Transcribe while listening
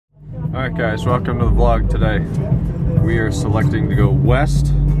Alright guys, welcome to the vlog today. We are selecting to go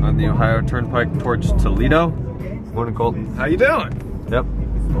west on the Ohio Turnpike towards Toledo. Morning, Colton. How you doing? Yep.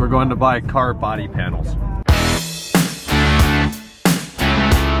 We're going to buy car body panels.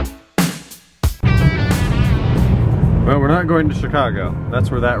 Well, we're not going to Chicago.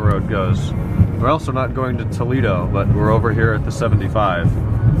 That's where that road goes. We're also not going to Toledo, but we're over here at the 75,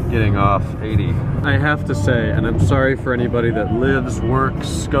 getting off 80. I have to say, and I'm sorry for anybody that lives,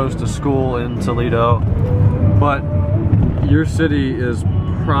 works, goes to school in Toledo, but your city is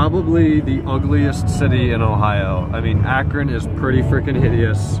probably the ugliest city in Ohio. I mean, Akron is pretty freaking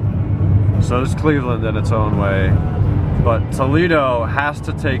hideous. So is Cleveland in its own way. But Toledo has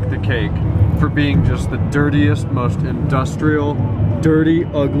to take the cake for being just the dirtiest, most industrial, dirty,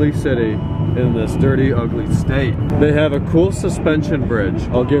 ugly city in this dirty, ugly state. They have a cool suspension bridge.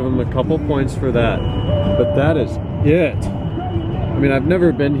 I'll give them a couple points for that. But that is it. I mean, I've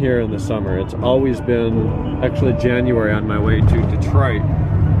never been here in the summer. It's always been actually January on my way to Detroit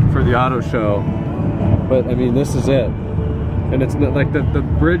for the auto show. But I mean, this is it. And it's not like the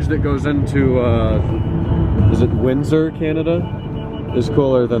bridge that goes into, is it Windsor, Canada? Is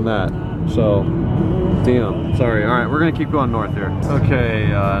cooler than that. So, damn, sorry. All right, we're gonna keep going north here. Okay,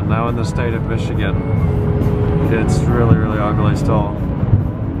 now in the state of Michigan. It's really, really ugly still.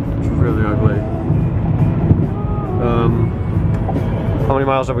 It's really ugly. How many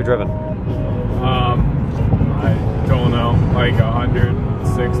miles have we driven? I don't know, like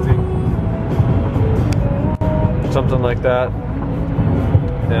 160. Something like that.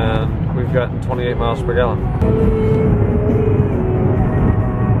 And we've gotten 28 miles per gallon.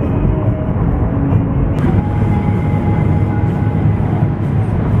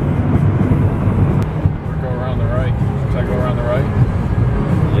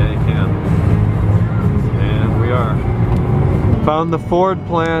 Found the Ford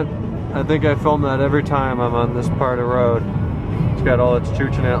plant. I think I film that every time I'm on this part of road. It's got all its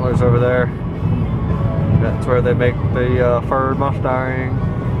chooch and antlers over there. That's where they make the Ford Mustang.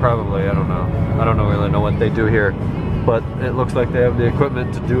 Probably, I don't know. I don't really know what they do here. But it looks like they have the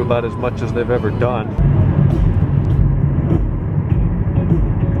equipment to do about as much as they've ever done.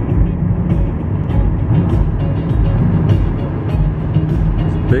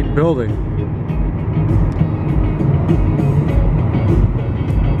 It's a big building.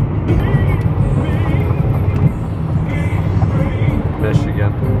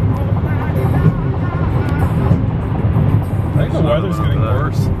 Michigan. I think the weather's getting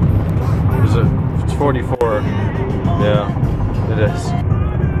worse. Is it? It's 44. Yeah, it is.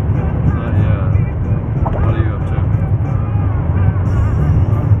 Yeah. What are you up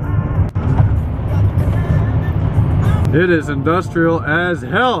to? It is industrial as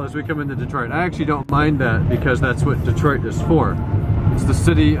hell as we come into Detroit. I actually don't mind that because that's what Detroit is for. It's the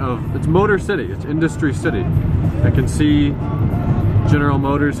city of, it's Motor City, it's Industry City. I can see General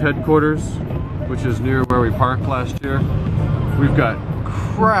Motors headquarters, which is near where we parked last year. We've got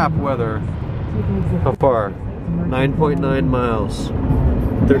crap weather. How far? 9.9 miles.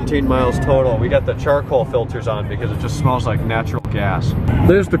 13 miles total. We got the charcoal filters on because it just smells like natural gas.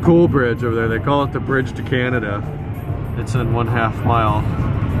 There's the cool bridge over there. They call it the Bridge to Canada. It's in 1/2 mile.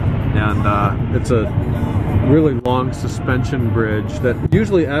 And it's a really long suspension bridge that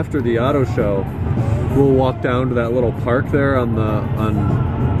usually after the auto show we'll walk down to that little park there on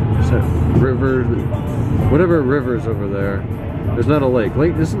river, whatever river's over there. There's not a lake.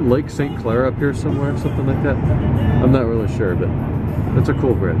 Isn't Lake St. Clair up here somewhere, something like that? I'm not really sure, but it's a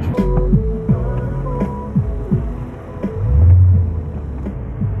cool bridge.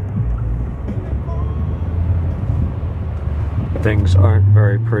 Things aren't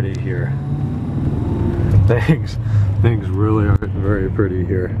very pretty here. Things really aren't very pretty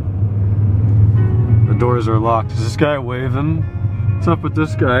here. The doors are locked. Is this guy waving? What's up with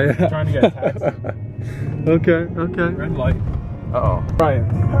this guy? Trying to get a taxi. Okay. Red light. Uh-oh. Ryan,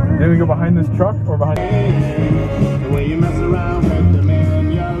 maybe we go behind this truck or behind... The way you mess around with the man,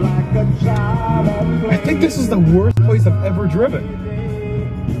 you're like a child. I think this is the worst place I've ever driven.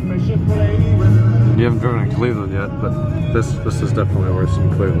 You haven't driven in Cleveland yet, but this is definitely worse than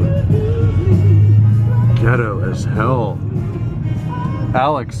Cleveland. Ghetto as hell.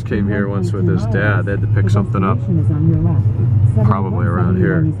 Alex came here once with his dad. They had to pick something up. Probably around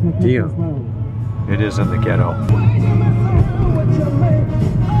here. Damn. It is in the ghetto.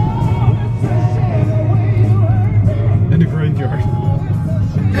 In the graveyard.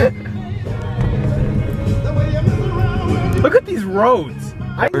 Look at these roads.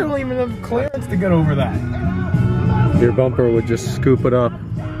 I don't even have clearance to get over that. Your bumper would just scoop it up.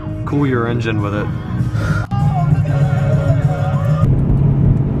 Cool your engine with it.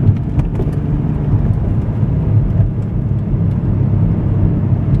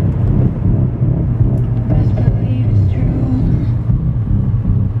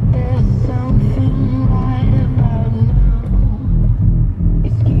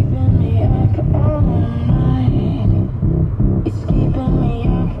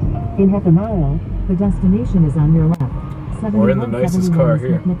 In half a mile, the destination is on your left. We're in the nicest car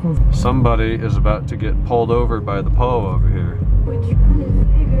here. Somebody is about to get pulled over by the Poe over here.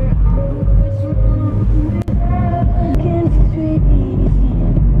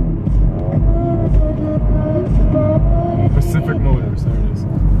 Pacific Motors, there it is.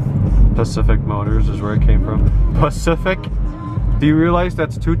 Pacific Motors is where it came from. Pacific? Do you realize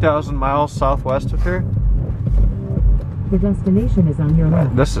that's 2,000 miles southwest of here? The destination is on your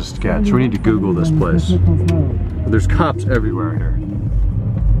left. This is sketch. We need to Google this place. There's cops everywhere here.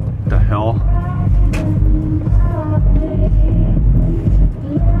 What the hell?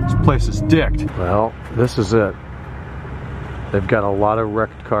 This place is dicked. Well, this is it. They've got a lot of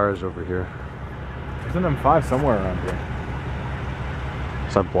wrecked cars over here. There's an M5 somewhere around here.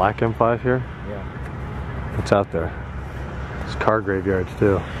 Is that black M5 here? Yeah. What's out there? It's car graveyards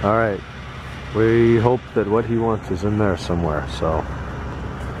too. All right. We hope that what he wants is in there somewhere, so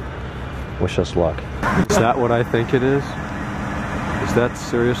wish us luck. Is that what I think it is? Is that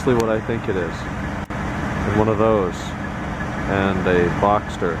seriously what I think it is? One of those. And a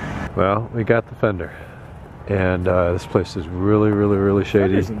Boxster. Well, we got the fender. And this place is really, really, really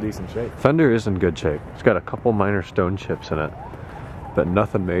shady. Fender's in decent shape. Fender is in good shape. It's got a couple minor stone chips in it, but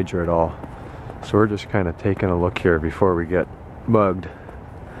nothing major at all. So we're just kind of taking a look here before we get mugged.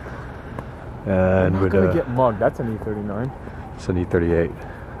 And we're gonna get mugged. That's an E39. It's an E38.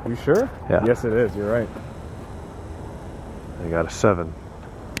 You sure? Yeah. Yes, it is. You're right. I got a 7.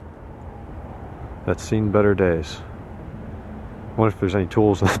 That's seen better days. What if there's any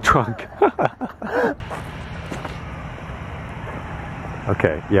tools in the trunk?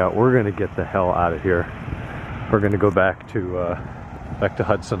 Okay, yeah, we're gonna get the hell out of here. We're gonna go back to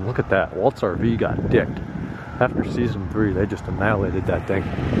Hudson. Look at that. WALT'S RV got dicked. After season 3, they just annihilated that thing.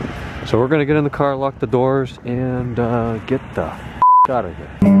 So we're gonna get in the car, lock the doors, and get the f out of here.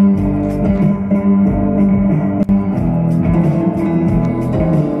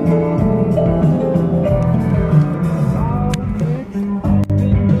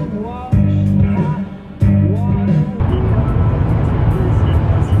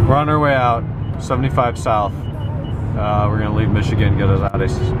 We're on our way out, 75 south. We're gonna leave Michigan, get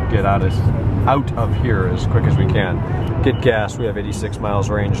out of here as quick as we can. Get gas. We have 86 miles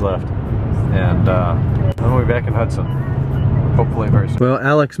range left, and then we'll be back in Hudson. Hopefully very soon. Well,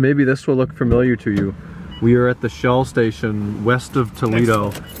 Alex, maybe this will look familiar to you. We are at the Shell station west of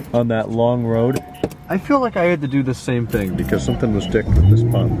Toledo on that long road. I feel like I had to do the same thing because something was dicked with this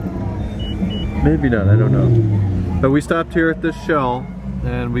pump. Maybe not. I don't know. But we stopped here at this Shell.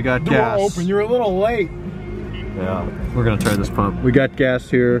 And we got gas. Door open, you're a little late. Yeah, we're gonna try this pump. We got gas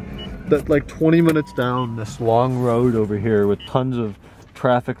here, like 20 minutes down this long road over here with tons of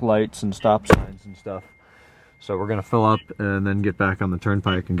traffic lights and stop signs and stuff. So we're gonna fill up and then get back on the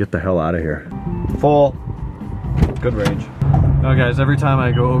turnpike and get the hell out of here. Full, good range. Now guys, every time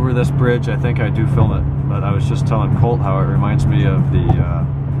I go over this bridge, I think I do film it. But I was just telling Colt how it reminds me of the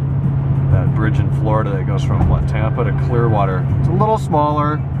that bridge in Florida that goes from what, Tampa to Clearwater. It's a little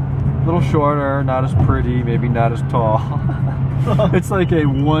smaller, a little shorter, not as pretty, maybe not as tall. It's like a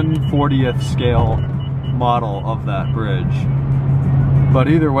 1/40th scale model of that bridge. But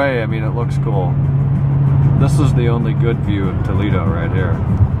either way, I mean, it looks cool. This is the only good view of Toledo right here.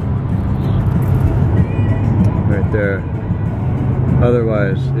 Right there.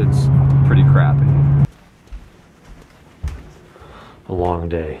 Otherwise, it's pretty crappy. A long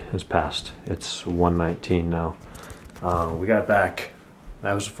day has passed. It's 1:19 now. We got back.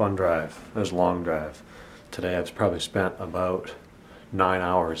 That was a fun drive. That was a long drive. Today I've probably spent about 9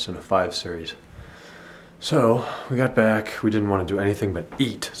 hours in a 5 series. So we got back. We didn't want to do anything but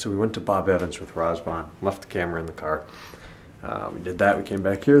eat. So we went to Bob Evans with Rosbon. Left the camera in the car. We did that. We came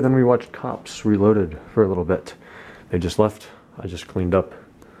back here. Then we watched Cops Reloaded for a little bit. They just left. I just cleaned up.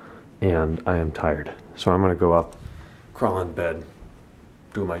 And I am tired. So I'm going to go up, crawl in bed,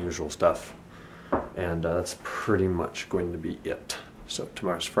 do my usual stuff, and that's pretty much going to be it. So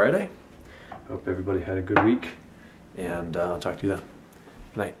tomorrow's Friday. Hope everybody had a good week, and I'll talk to you then.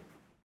 Good night.